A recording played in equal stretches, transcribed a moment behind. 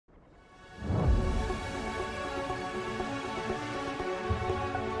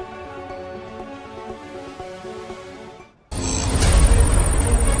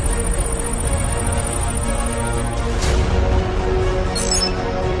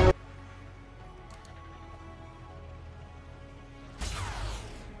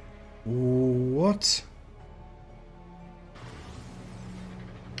Alright.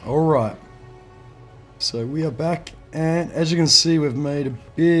 Alright. So we are back, and as you can see, we've made a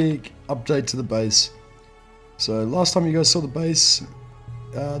big update to the base. So last time you guys saw the base,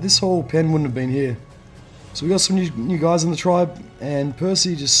 this whole pen wouldn't have been here. So we got some new guys in the tribe, and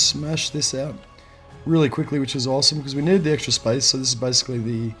Percy just smashed this out really quickly, which is awesome because we needed the extra space. So this is basically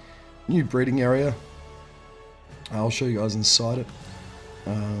the new breeding area. I'll show you guys inside it.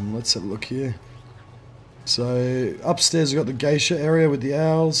 Let's have a look here. So upstairs we got the geisha area with the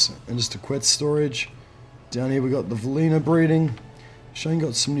owls and just a quet storage. Down here we got the Velina breeding. Shane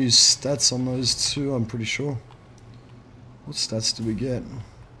got some new stats on those too, I'm pretty sure. What stats did we get?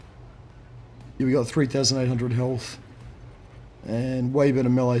 Yeah, we got 3,800 health and way better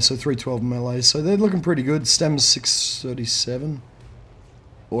melee, so 312 melee. So they're looking pretty good. Stam's 637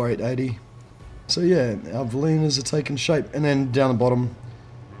 or 880. So yeah, our Velinas are taking shape. And then down the bottom,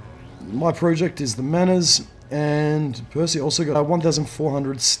 my project is the Manners, and Percy also got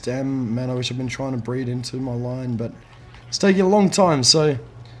 1,400 stam mana, which I've been trying to breed into my line, but it's taking a long time. So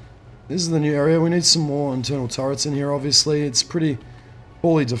this is the new area. We need some more internal turrets in here, obviously. It's pretty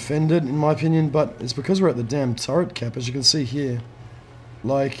poorly defended, in my opinion, but it's because we're at the damn turret cap, as you can see here.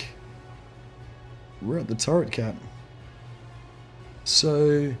 Like, we're at the turret cap.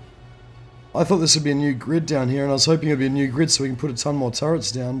 So I thought this would be a new grid down here, and I was hoping it would be a new grid so we can put a ton more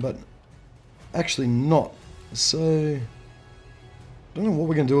turrets down, but actually not. So I don't know what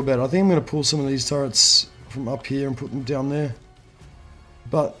we're going to do about it. I think I'm going to pull some of these turrets from up here and put them down there.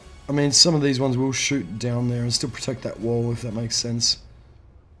 But, I mean, some of these ones will shoot down there and still protect that wall, if that makes sense.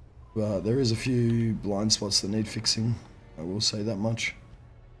 But there is a few blind spots that need fixing, I will say that much.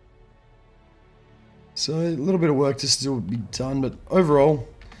 So a little bit of work to still be done, but overall,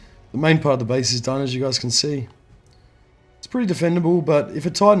 the main part of the base is done, as you guys can see. It's pretty defendable, but if a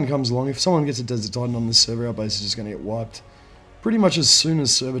Titan comes along, if someone gets a Desert Titan on this server, our base is just going to get wiped. Pretty much as soon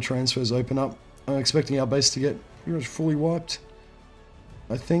as server transfers open up, I'm expecting our base to get pretty much fully wiped,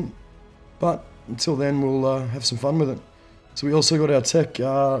 I think. But until then, we'll have some fun with it. So we also got our TEK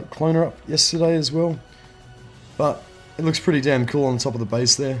cloner up yesterday as well. But it looks pretty damn cool on the top of the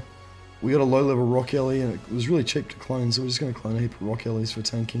base there. We got a low-level rock ellie, and it was really cheap to clone, so we're just going to clone a heap of rock ellies for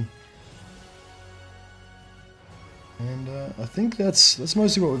tanking. And I think that's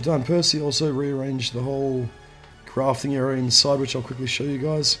mostly what we've done. Percy also rearranged the whole crafting area inside, which I'll quickly show you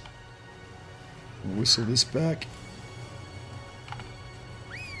guys. I'll whistle this back.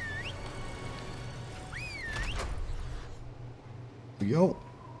 There we go.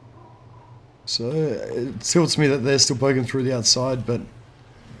 So it tilts me that they're still poking through the outside, but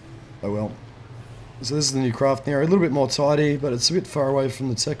oh well. So this is the new crafting area. A little bit more tidy, but it's a bit far away from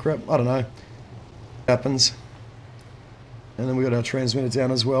the TEK rep. I don't know. It happens. And then we got our transmitter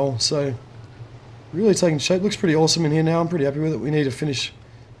down as well. So really taking shape. Looks pretty awesome in here now. I'm pretty happy with it. We need to finish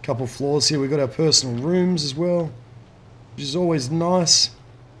a couple floors here. We've got our personal rooms as well, which is always nice.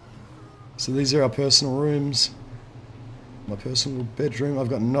 So these are our personal rooms. My personal bedroom. I've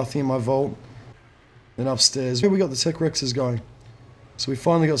got nothing in my vault. Then upstairs, here we got the TEK Rexes going. So we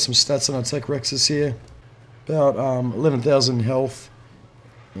finally got some stats on our TEK Rexes here. About 11,000 health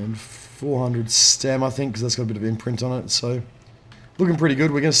and 400 stam, I think, because that's got a bit of imprint on it. So looking pretty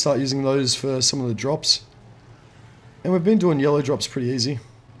good. We're going to start using those for some of the drops. And we've been doing yellow drops pretty easy.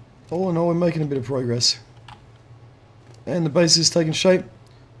 All in all, we're making a bit of progress. And the base is taking shape.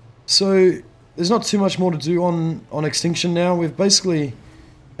 So there's not too much more to do on Extinction now. We've basically,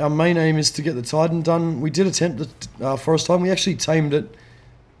 our main aim is to get the Titan done. We did attempt the Forest Titan. We actually tamed it,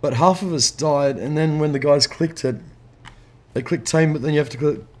 but half of us died, and then when the guys clicked it, they clicked tame, but then you have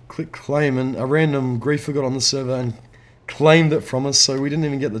to click claim, and a random griefer got on the server and claimed it from us, so we didn't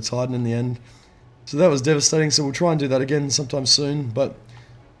even get the Titan in the end. So that was devastating, so we'll try and do that again sometime soon. But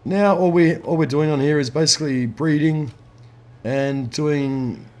now all we're doing on here is basically breeding and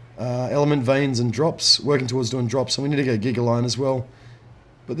doing element veins and drops, working towards doing drops, and we need to get a Giga line as well.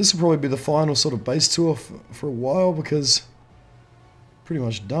 But this will probably be the final sort of base tour for a while, because pretty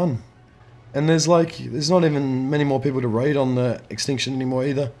much done. And there's not even many more people to raid on the Extinction anymore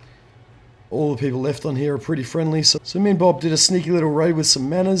either. All the people left on here are pretty friendly. So me and Bob did a sneaky little raid with some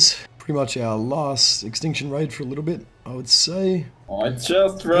Manners. Pretty much our last Extinction raid for a little bit, I would say. I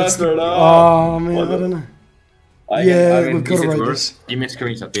just wrapped it up! Oh man, I don't know. We've got to raid this. Give me a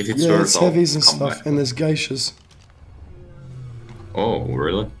screenshot if it's heavies and stuff, and there's geishas. Oh,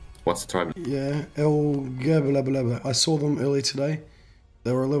 really? What's the time? Yeah, I saw them early today.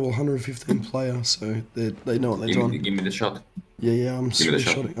 They were a level 115 player, so they know what they're doing. Give me the shot. Yeah, I'm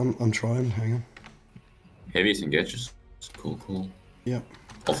screenshotting. I'm trying. Hang on. Heavies and gadgets. Cool. Yeah.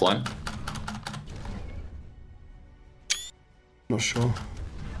 Offline. Not sure.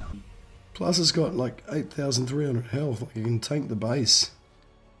 Plus it's got like 8,300 health, like you can tank the base.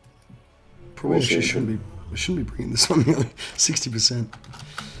 Probably actually shouldn't be bringing this on nearly 60%.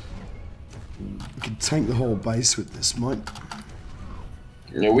 We could tank the whole base with this, mate.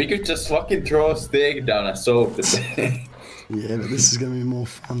 Yeah, we could just fucking throw a stake down a soap. Yeah, but this is going to be more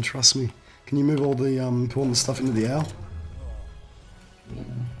fun, trust me. Can you move all the important stuff into the owl?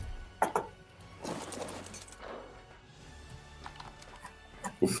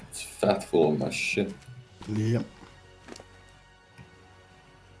 Oof, it's fat full of my shit. Yep.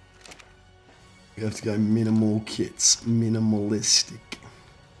 You have to go minimal kits, minimalistic.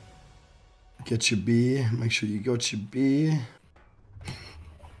 Get your beer, make sure you got your beer.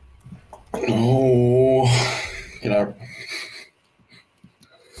 Oh, you know.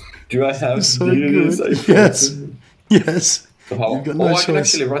 Do I have so beers? good. Yes. Yes. So how? You've got no choice. I can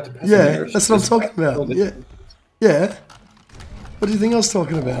actually write the Yeah, that's what I'm talking about. Yeah. Yeah. What do you think I was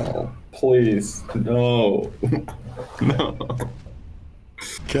talking about? Oh, please. No. No.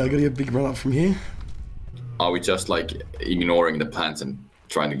 Okay, I gotta get a big run up from here. Are we just like ignoring the plants and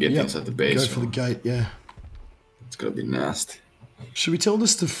trying to get inside the base? Go for the gate, yeah. It's gonna be nasty. Should we tell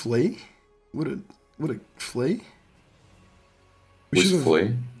this to flee? Would it flee? We should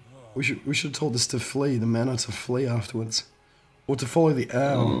flee? We should have told this to flee, the mana to flee afterwards. Or to follow the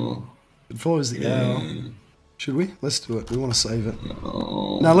owl. Oh. It follows the owl. Should we? Let's do it. We want to save it.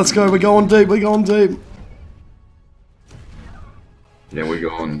 No. Now let's go. We're going deep. We're going deep. Yeah, we're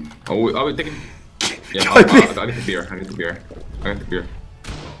going. Oh, are we taking? Yeah, I get the beer. I get the beer. I got the beer.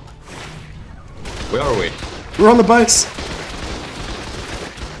 Where are we? We're on the base.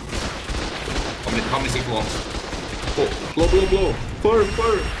 How many sequels? Oh, blow.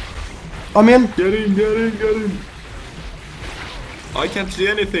 Fire. I'm in. Get in. I can't see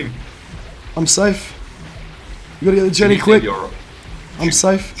anything. I'm safe. You gotta get the Jenny quick. I'm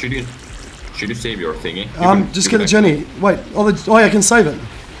safe. Should you save your thingy? Just get the Jenny. Wait. Oh, yeah, I can save it.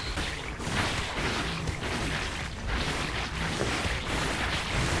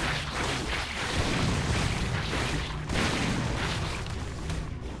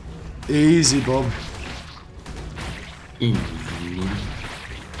 Easy, Bob.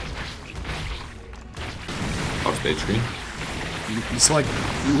 Off stage screen. It's like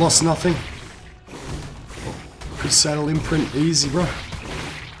you lost nothing. Good saddle imprint, easy, bro.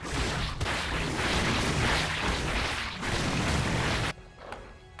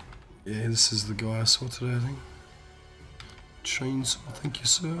 Yeah, this is the guy I saw today, I think. Chainsaw, thank you,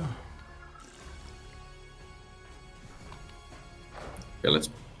 sir. Yeah, let's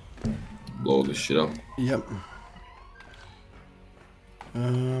blow this shit up. Yep.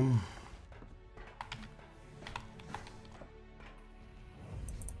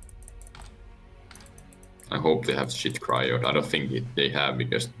 I hope they have shit cryo. I don't think they have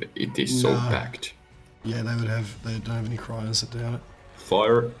because it is so packed. Yeah, they don't have any cryos, I doubt it.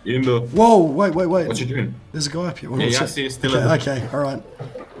 Fire in the... Whoa, wait. What's you doing? There's a guy up here. Yeah, I see, it's still okay, alright.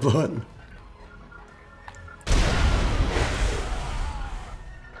 But...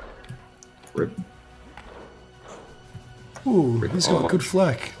 Rip. Ooh, he's got good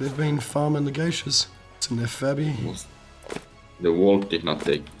flak. They've been farming the geishas. It's in their fabby. The wall did not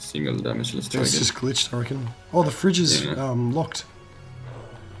take single damage. Let's try again. It's just glitched, I reckon. Oh, the fridge is locked.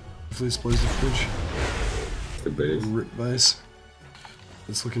 Hopefully this blows the fridge. The base. Rip base.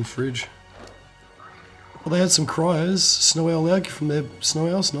 Let's look in fridge. Well, they had some cryos. Snow owl lag from their snow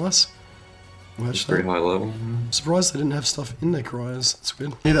owls. Nice. It's pretty high level. I'm surprised they didn't have stuff in their cryos. That's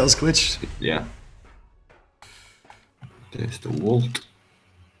weird. Yeah, that was glitched. Yeah. There's the vault.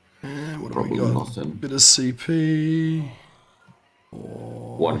 What have we got? Nothing. Bit of CP.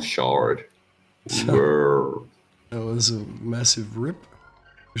 One shard. That was a massive rip.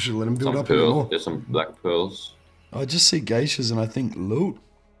 We should let him build up a bit more. There's some black pearls. I just see geishas and I think loot.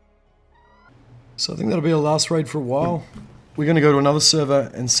 So I think that'll be our last raid for a while. We're going to go to another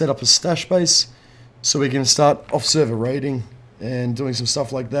server and set up a stash base so we can start off-server raiding and doing some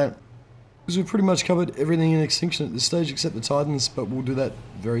stuff like that. Because we've pretty much covered everything in Extinction at this stage except the Titans, but we'll do that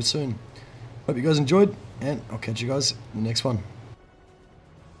very soon. Hope you guys enjoyed, and I'll catch you guys in the next one.